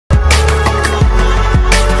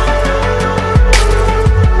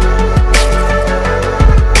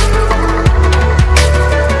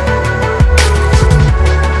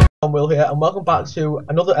and welcome back to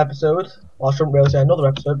another episode. Well, I shouldn't really say another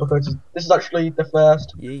episode because this is actually the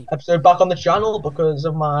first Yay. episode back on the channel because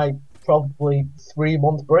of my probably 3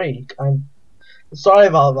 month break. I'm sorry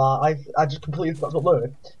about that. I just completely forgot to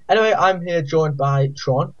upload. Anyway, I'm here joined by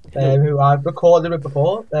Tron, Hello. who I've recorded with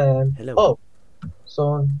before. Hello. Oh,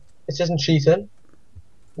 so this isn't cheating.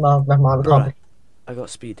 No, never mind. We can't. Right. I got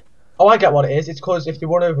speed. Oh, I get what it is. It's because if you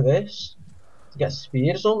run over this, you get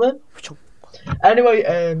speed or something. Wachoo. Anyway,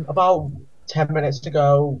 about 10 minutes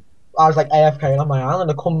ago, I was like AFK on my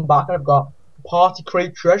island. I come back and I've got Party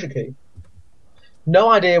Crate Treasure Key.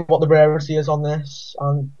 No idea what the rarity is on this,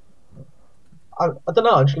 and I don't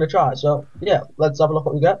know. I'm just gonna try it. So yeah, let's have a look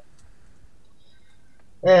what we get.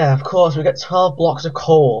 Yeah, of course we get 12 blocks of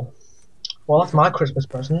coal. Well, that's my Christmas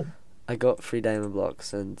present. I got 3 diamond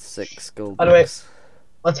blocks and 6 gold Anyway, blocks.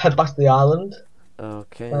 let's head back to the island.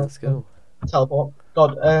 Okay, let's go. Teleport.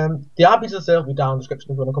 God, the IP to the server will be down in the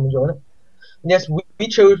description if you want to come and join it. And yes, we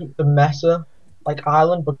chose the Messer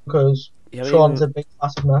island because Tron's a big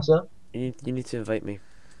massive Messer. You need to invite me.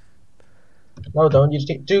 No, don't. You just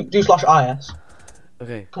need, do /is.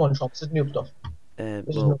 Okay. Come on, Tron. This is new stuff.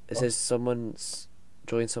 Well, it says someone's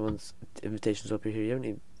invitations up here. You haven't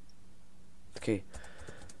even. Okay.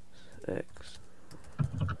 X.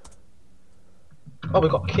 Oh, we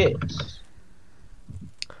got kids.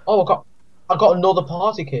 Oh, I got another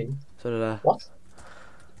party key. So did I. What?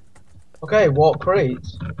 Okay, what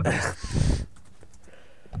crates?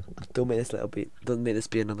 Don't make this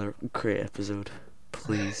be another crate episode,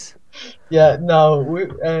 please. Yeah, no. We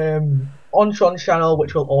on Tron's channel,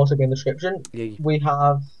 which will also be in the description. Yeah. We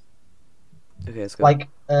have Okay, let's go. like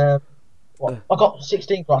what? I got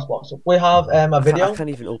 16 grass blocks. We have a video I can't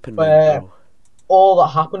even open where mine, bro. all that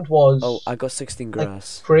happened was Oh, I got 16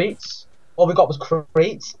 grass. like, crates. All we got was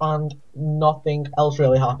crates, and nothing else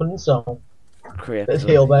really happened. So Crate there's episode.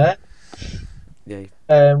 heal there.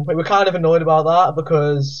 Yeah. We were kind of annoyed about that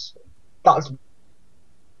because that's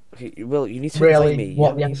Okay, well, you need to really invite me. You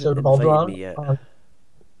what the haven't episode even revolved invited around. me yet.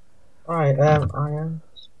 Alright, I am.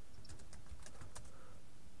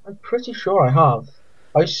 I'm pretty sure I have.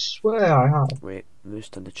 I swear I have. Wait, moose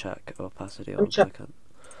on the chat opacity Let me on so I check. can't.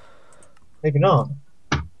 Maybe not.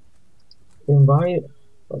 Invite.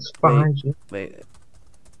 Let's find you. Wait,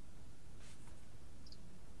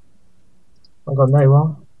 I got no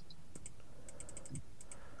one.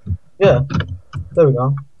 Yeah. There we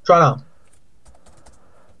go. Try now.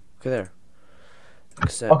 okay there.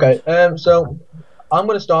 Accept. Okay. So I'm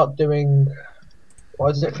gonna start doing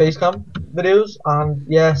what is it? Facecam videos, and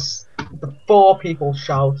yes, before people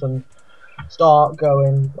shout and start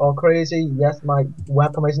going all crazy. Yes, my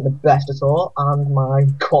webcam isn't the best at all, and my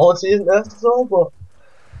quality isn't the best at all. But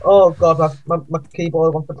oh god, my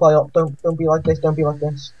keyboard wants to play up. Don't be like this. Don't be like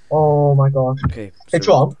this. Oh my gosh. Okay. Hey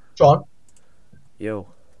So, Tron. yo.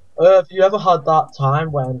 Have you ever had that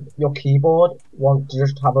time when your keyboard wants to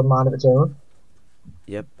just have a mind of its own?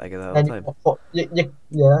 Yep, I get that all the And time.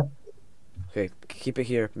 yeah. Okay, keep it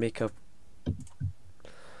here. Makeup.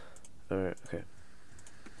 Alright, okay.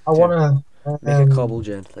 I wanna Make a cobble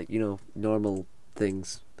gen, like, you know, normal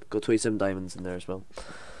things. Got 27 diamonds in there as well.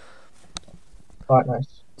 Right,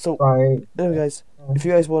 nice. So, Right. anyway, guys, if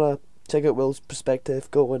you guys wanna check out Will's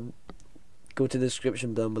perspective, go to the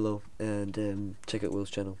description down below and check out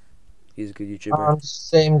Will's channel. He's a good YouTuber. And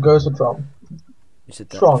same goes with Tron. You said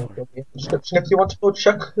that Tron, before. will be in the description if you want to go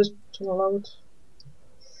check his channel out.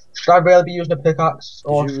 Should I really be using a pickaxe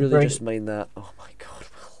or Did you really just mind that? Oh my god,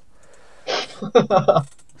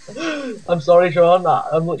 Will. I'm sorry, Sean.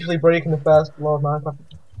 I'm literally breaking the first law of Minecraft.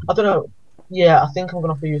 I don't know. Yeah, I think I'm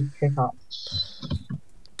gonna have to use a pickaxe.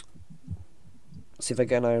 See if I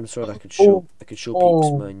get an iron sword, I could show peeps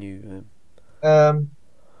my new iron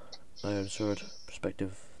sword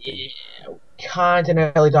perspective. Yeah, kinda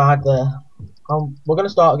nearly died there. We're gonna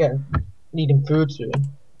start needing food soon.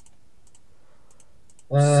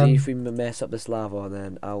 See if we mess up this lava,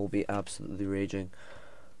 then I will be absolutely raging.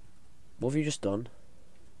 What have you just done?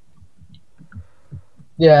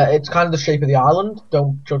 Yeah, it's kind of the shape of the island.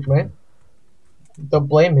 Don't judge me. Don't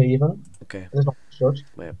blame me even. Okay. There's not much to judge.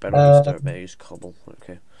 Wait, better use cobble.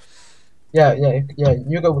 Okay. Yeah.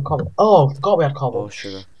 You go with cobble. Oh, I forgot we had cobble. Oh,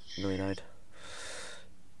 sugar. No, he died.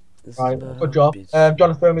 Right, good job. Do you want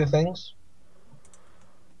to throw me the things?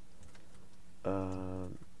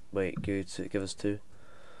 Wait, give us 2.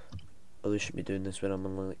 Although we should be doing this when I'm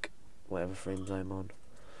on like whatever frames I'm on.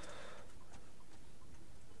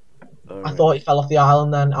 I thought it fell off the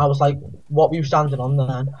island then. I was like, what were you standing on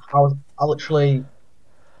then? I literally,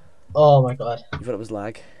 oh my god. You thought it was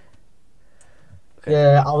lag? Okay.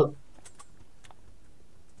 Yeah, I was.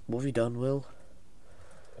 What have you done, Will?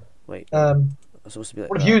 Wait, no. Um, It's supposed to be like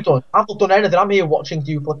what have that. you done? I've not done anything. I'm here watching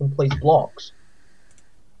you flipping place blocks.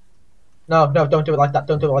 No, no, don't do it like that.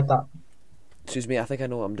 Don't do it like that. Excuse me, I think I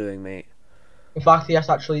know what I'm doing, mate. In fact, yes,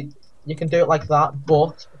 actually, you can do it like that.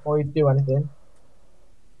 But before you do anything,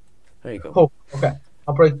 There you go. oh, okay,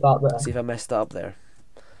 I'll break that there. See if I messed that up there.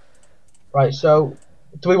 Right. So,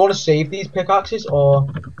 do we want to save these pickaxes or?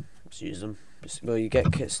 Just use them. Well, you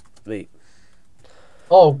get kits. Wait.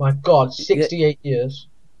 Oh my God, Yeah. 68 years.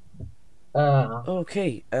 Uh,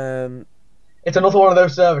 Okay. it's another one of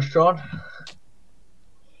those servers, Tron.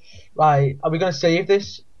 Right, are we gonna save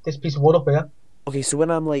this piece of wood up here? Okay. So when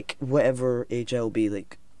I'm like whatever age I'll be,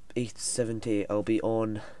 like 8, 70, I'll be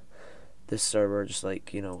on this server. Just like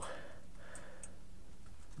I'm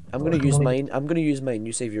gonna use mine. I'm gonna use mine.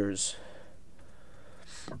 You save yours.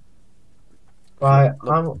 Okay. Right,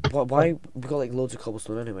 No. Why we got like loads of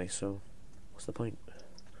cobblestone anyway? So what's the point?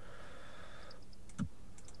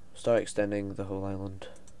 Start extending the whole island.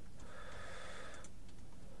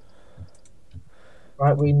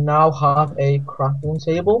 right. We now have a crafting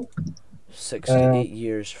table. 68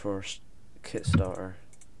 years for kit starter.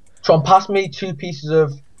 Tron, pass me 2 pieces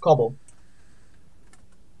of cobble.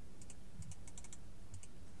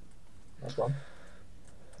 That's one.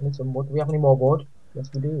 I need some wood. Do we have any more wood? Yes,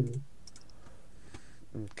 we do.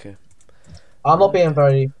 Okay. I'm not being Okay.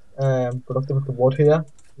 very productive with the wood here.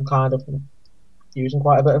 I'm kind of using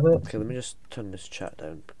quite a bit of it. Okay, let me just turn this chat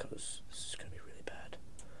down because this is gonna be really bad.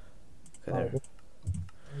 Okay, Right, there.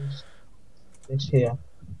 what's this here.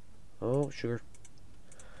 Oh, sugar.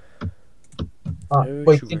 Oh,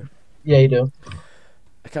 Wait, sugar. yeah, you do.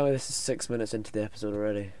 I can't believe this is 6 minutes into the episode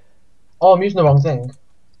already. Oh, I'm using the wrong thing.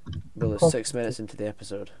 Bill, it's Come- 6 minutes into the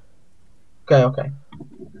episode. Okay, okay.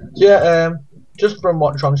 So yeah, just from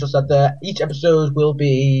what Tron just said there, each episode will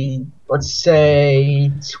be, let's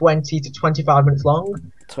say, 20 to 25 minutes long.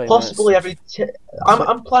 20 minutes. Possibly every.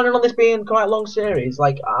 I'm planning on this being quite a long series.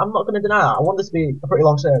 Like, I'm not going to deny that. I want this to be a pretty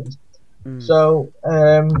long series. Mm. So,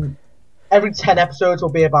 every 10 episodes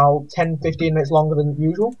will be about 10, 15 minutes longer than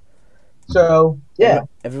usual. So, yeah.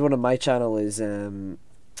 Everyone on my channel is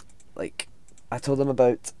like, I told them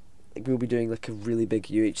about like we'll be doing like a really big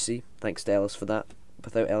UHC. Thanks to Ellis for that.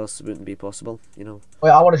 Without Ellis, it wouldn't be possible. Wait,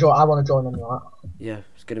 I want to join. I want to join on that. Yeah,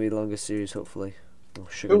 it's gonna be the longest series, hopefully. Oh,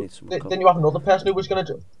 sugar Who? needs some more Didn't cobble. you have another person who was going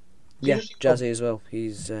to? Did you Yeah, just? Jazzy as well.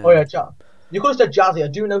 He's Oh yeah, You could have said Jazzy. I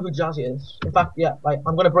do know who Jazzy is. In fact, yeah. Like,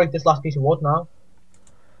 I'm going to break this last piece of wood now.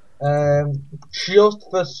 Just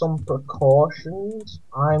for some precautions,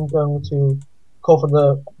 I'm going to cover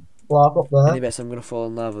the block up any there. bets I'm gonna fall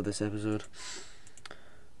in lava this episode.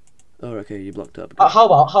 Oh, okay, you blocked up. Good. How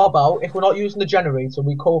about if we're not using the generator,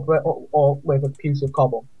 we cover it or with a piece of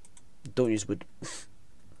cobble. Don't use wood. It's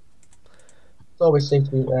always safe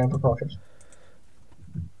to be precautious.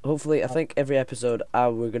 Hopefully, I think every episode we're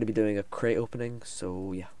going to be doing a crate opening,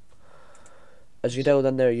 so yeah. As you can tell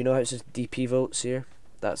down there, you know how it says DP votes here?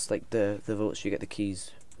 That's like the votes you get the keys.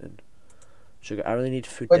 And sugar, I really need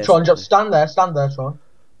food Wait, Tron, just desperately. stand there, Tron.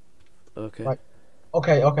 Okay. Right.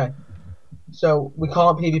 Okay, okay. So we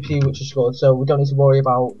can't PvP, which is good. So we don't need to worry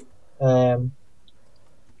about. Um,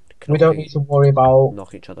 Can we don't need only to worry about.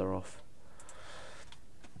 knock each other off.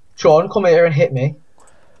 Tron, come here and hit me.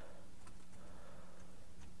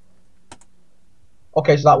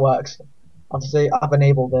 Okay, so that works. Obviously, I've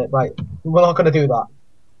enabled it. Right, we're not gonna do that.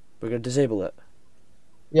 We're going to disable it.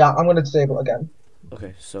 Yeah, I'm gonna disable it again.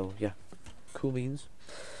 Okay, so yeah. Cool beans.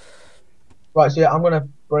 Right, so yeah, I'm gonna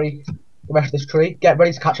break the rest of this tree. Get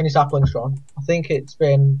ready to catch any saplings, Tron. I think it's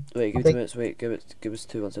been. Wait, I give it 2 think minutes. Wait, give us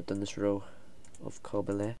 2 once I've done this row of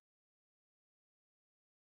cobble.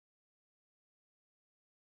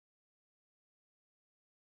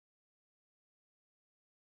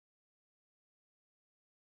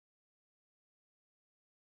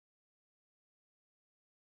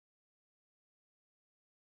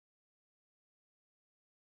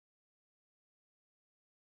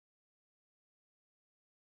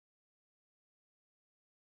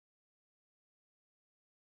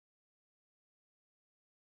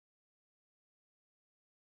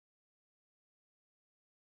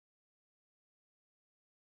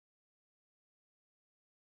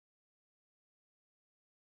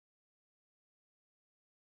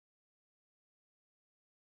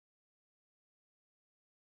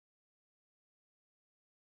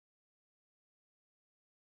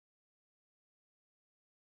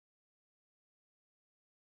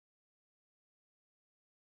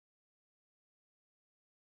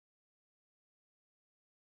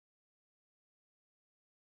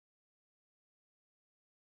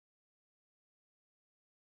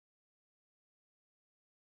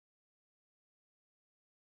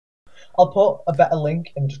 I'll put a better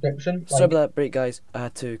link in the description. Sorry Like, about that break, guys. I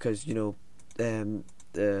had to, because, you know, um,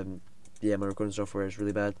 um, yeah, my recording software is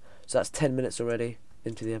really bad. So that's 10 minutes already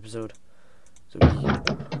into the episode. So,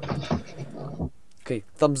 okay,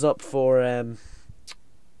 thumbs up for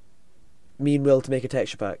me and Will to make a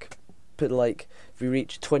texture pack. Put a like. If we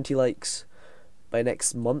reach 20 likes by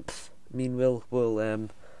next month, me and Will will on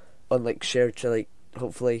like share to like,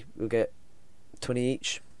 hopefully we'll get 20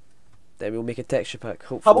 each. Then we'll make a texture pack.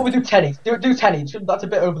 how about we Hopefully do 10 each? Do 10 each. That's a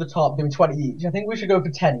bit over the top. Doing 20 each. I think we should go for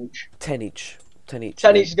 10 each. 10 each. 10 each.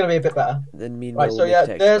 10 each is gonna be a bit better. Then me and Right. Will will So make a yeah,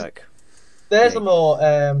 texture there's pack. there's a Yay.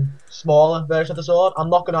 more smaller version of the sword. I'm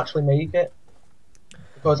not gonna actually make it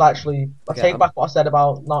because actually I Okay, take back what I said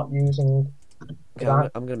about not using okay,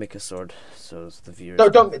 that. I'm gonna make a sword so the viewers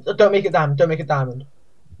Don't can. don't make it diamond. Don't make it diamond.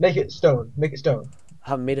 Make it stone. Make it stone. I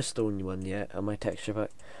haven't made a stone one yet on my texture pack.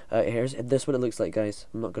 Here's this what it looks like, guys.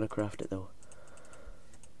 I'm not gonna craft it though.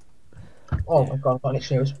 Oh Yeah. my god, I've got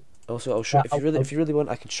issues. Also, I'll show Yeah, if you really want,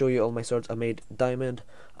 I can show you all my swords. I made diamond,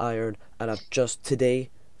 iron, and I've just today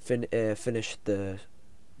finished the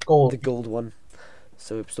gold. gold one.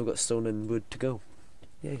 So we've still got stone and wood to go.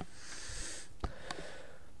 Yay!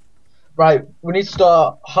 Right, we need to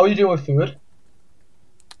start. How are you doing with food?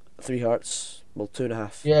 3 hearts. Well,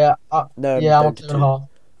 2.5. Yeah, No, I'm yeah, I'm down on to two and a 2. half.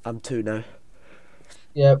 I'm 2 now.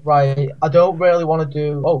 Yeah, right. I don't really want to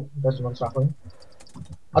do. Oh, there's one sapling.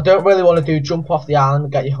 I don't really want to do jump off the island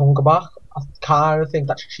and get your hunger back. I kind of think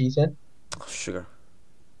that's cheating. Oh, sugar.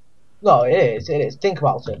 No, it is. It is. Think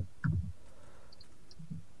about it.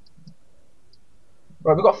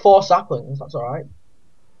 Right, we've got 4 saplings. That's all right.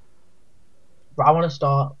 But I want to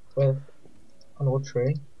start with an old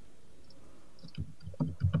tree.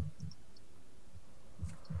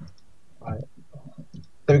 Right.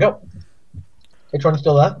 There we go. Each one's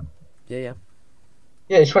still there. Yeah, yeah.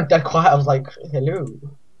 Yeah, it just went dead quiet. I was like, hello.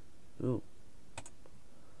 Ooh.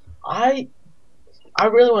 I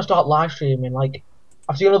really want to start live streaming. Like,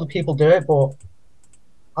 I've seen other people do it, but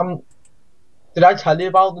I'm. Did I tell you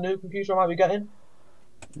about the new computer I might be getting?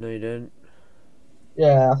 No, you don't.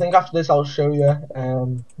 Yeah, I think after this I'll show you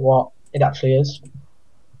what it actually is.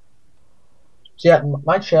 So yeah,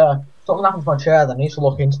 my chair. Something happened to my chair. Then I need to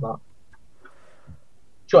look into that.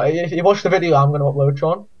 Sure, if you watch the video I'm going to upload,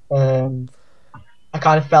 Sean. I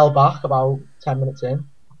kind of fell back about 10 minutes in.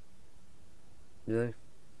 Really?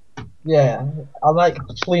 Yeah, I'm like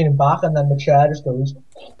just leaning back, and then the chair just goes.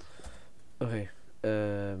 Okay.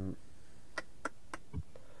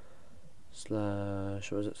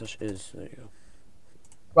 Slash. What is it? Slash is. There you go.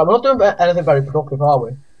 Right, we're not doing anything very productive, are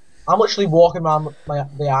we? I'm literally walking around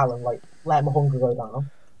the island, like letting my hunger go down.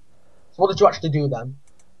 So what did you actually do then?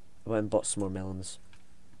 I went and bought some more melons.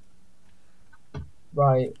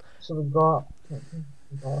 Right, so we've got.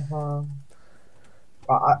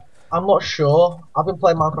 I'm not sure. I've been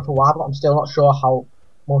playing Minecraft for a while, but I'm still not sure how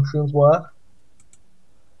mushrooms work.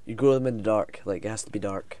 You grow them in the dark. Like, it has to be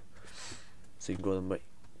dark. So you can grow them. Wait,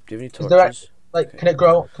 do you have any Is there torches? like Okay. can it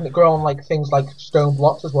grow? Can it grow on like things like stone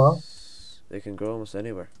blocks as well? They can grow almost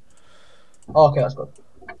anywhere. Oh, okay, that's good.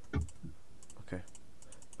 Okay.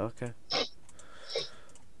 Okay.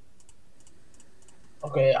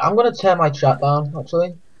 Okay, I'm gonna turn my chat down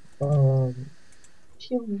actually. Well,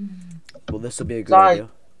 this will be a good I idea.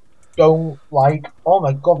 don't like. Oh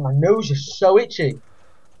my god, my nose is so itchy.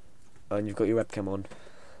 And you've got your webcam on.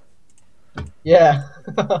 Yeah.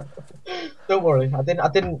 Don't worry. I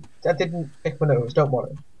didn't pick my nose. Don't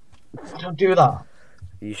worry. I don't do that. Are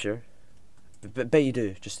you sure? Bet you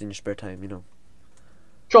do, just in your spare time, you know.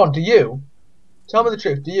 Sean, do you? Tell me the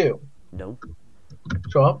truth. Do you? No.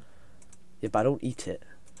 Sean? Yeah, but I don't eat it.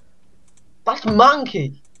 That's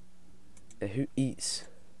manky. Who eats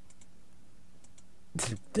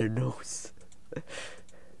their nose?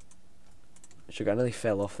 Sugar, I nearly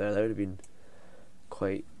fell off there. That would have been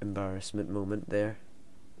quite embarrassment moment there.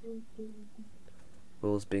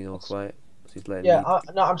 Will's being all quiet. So he's letting Yeah.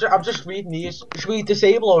 me. No, I'm just reading these. Should we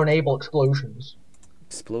disable or enable explosions?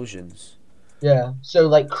 Explosions. Yeah. So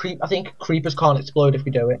like I think creepers can't explode if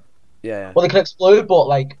we do it. Yeah, yeah. Well, they can explode, but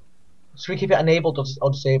like, should we keep it enabled or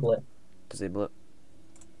disable it? Disable it.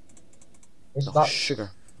 Is Oh, that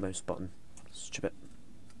sugar. Mouse button. Stupid.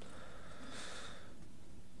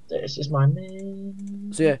 this is my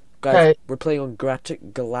name? So yeah, guys, Okay. we're playing on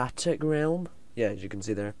GalacticRealm. Yeah, as you can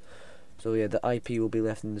see there. So yeah, the IP will be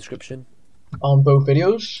left in the description On both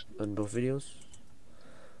videos. on both videos.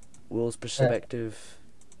 Will's perspective.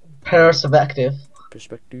 Perspective.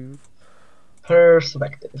 Perspective.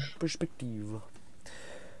 Perspective. Perspective. Oh,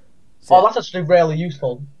 So, that's actually really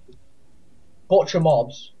useful. Butcher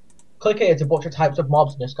mobs. Click here to butcher types of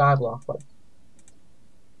mobs in a SkyBlock. Like,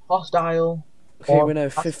 hostile. Okay, we're Or now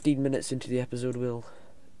 15 minutes into the episode, Will,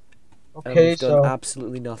 and okay, we've done so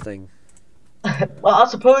absolutely nothing. well, I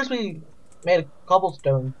suppose we made a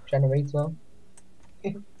cobblestone generator.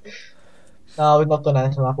 No, we've not done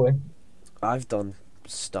anything, have we? I've done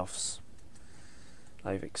stuffs.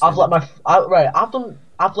 I've I've let extended. my right.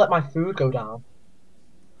 I've let my food go down.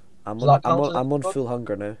 I'm Does on. that I'm count on. as I'm on a full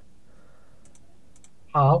hunger now.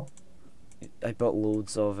 how? I bought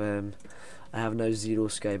loads of. I have now 0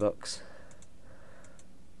 SkyBucks.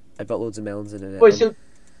 I bought loads of melons in it. Wait, so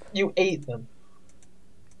you ate them?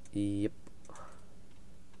 Yep.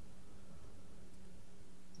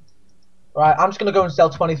 Right. I'm just gonna go and sell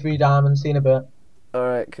 23 diamonds. See you in a bit. All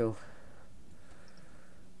right. Cool.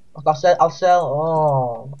 I'll sell. I'll sell.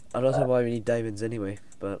 Oh. I don't know why we need diamonds anyway,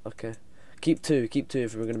 but okay. Keep two. Keep two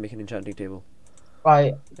if we're gonna make an enchanting table.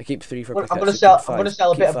 Right. I keep 3 for I'm pickaxe. gonna So keep sell. I'm gonna five.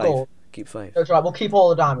 sell a Keep bit of five. gold. Keep five. That's right. We'll keep all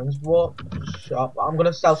the diamonds. What? Shut up. I'm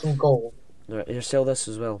gonna sell some gold. All right. Here, sell this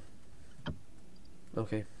as well.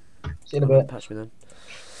 Okay. See you in a Okay. bit. Patch me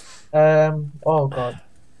then. Oh god.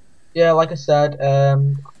 Yeah. Like I said.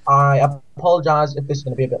 I apologize if this is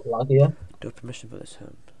gonna be a bit laggy, Do I have permission for this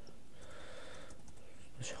hand?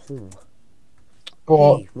 This home.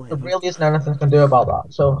 but Hey, there whatever. really isn't anything I can do about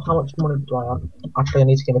that. So how much money do I have? Actually, I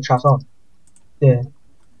need to give a chat on. Yeah.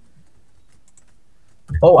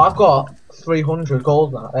 Oh, I've got 300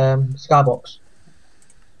 gold now. Skybox.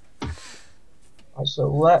 Right, so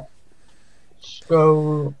let's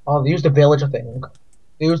go. Oh, they used the village, I think.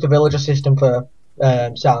 They used the villager system for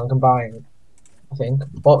selling and buying, I think.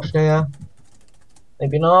 Auctioneer,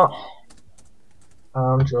 maybe not.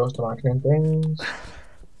 I'm just imagining things.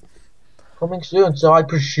 Coming soon, so I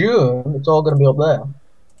presume it's all going to be up there.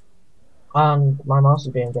 And my mouse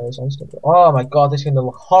is being very sensitive. Oh my god, this is going to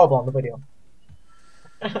look horrible on the video.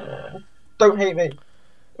 Don't hate me.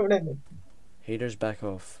 Don't hate me. Haters back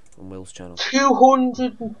off on Will's channel.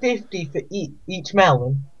 250 for each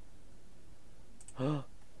melon.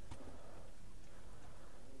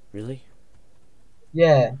 Really?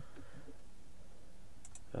 Yeah.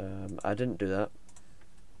 I didn't do that.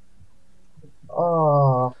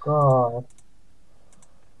 Oh god.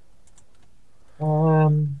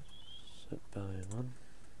 Sit by 1,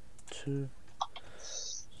 2.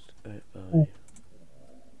 Out by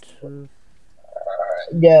 2.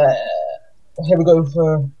 Yeah. Here we go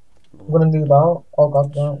for. I'm 1, gonna move out. Oh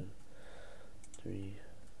god, no. 2, 3,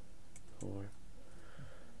 4,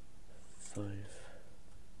 5,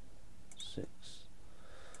 6,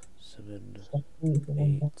 7,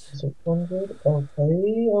 8, 600.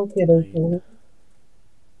 Okay, okay, 9, okay.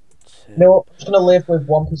 10. No, I'm just gonna live with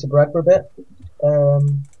one piece of bread for a bit.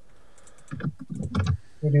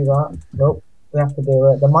 We do that. Nope. We have to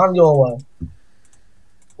do it the manual way,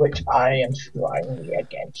 which I am strongly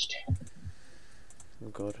against. Oh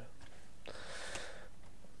god.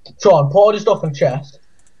 Sean, put all your stuff in chest.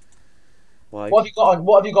 Why? What have you got on?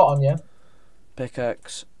 What have you got on you?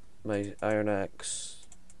 Pickaxe, my iron axe,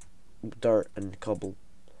 dirt and cobble.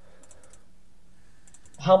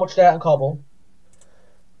 How much dirt and cobble?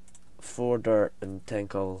 4 dirt and 10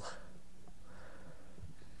 cobble.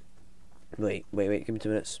 Wait, give me 2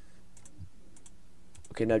 minutes.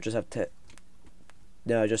 Okay, now just have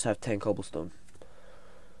now I just have 10 cobblestone.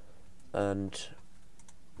 And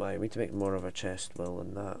I need to make more of a chest, well,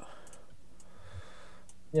 than that.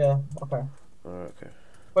 Yeah. Okay. Alright, okay.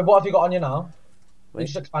 Wait, what have you got on you now? You Wait.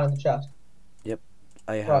 just expanded the chest. Yep,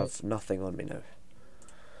 I have Right. nothing on me now.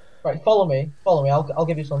 Right. Follow me. Follow me. I'll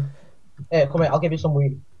give you some. Here, come here. I'll give you some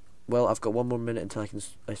wheat. Well, I've got 1 more minute until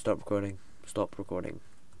I stop recording. Stop recording.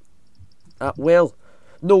 Will!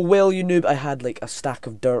 No, Will, you noob! I had like a stack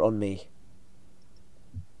of dirt on me.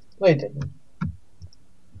 No, you didn't.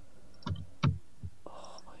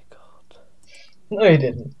 Oh my god. No, you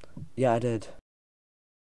didn't. Yeah, I did.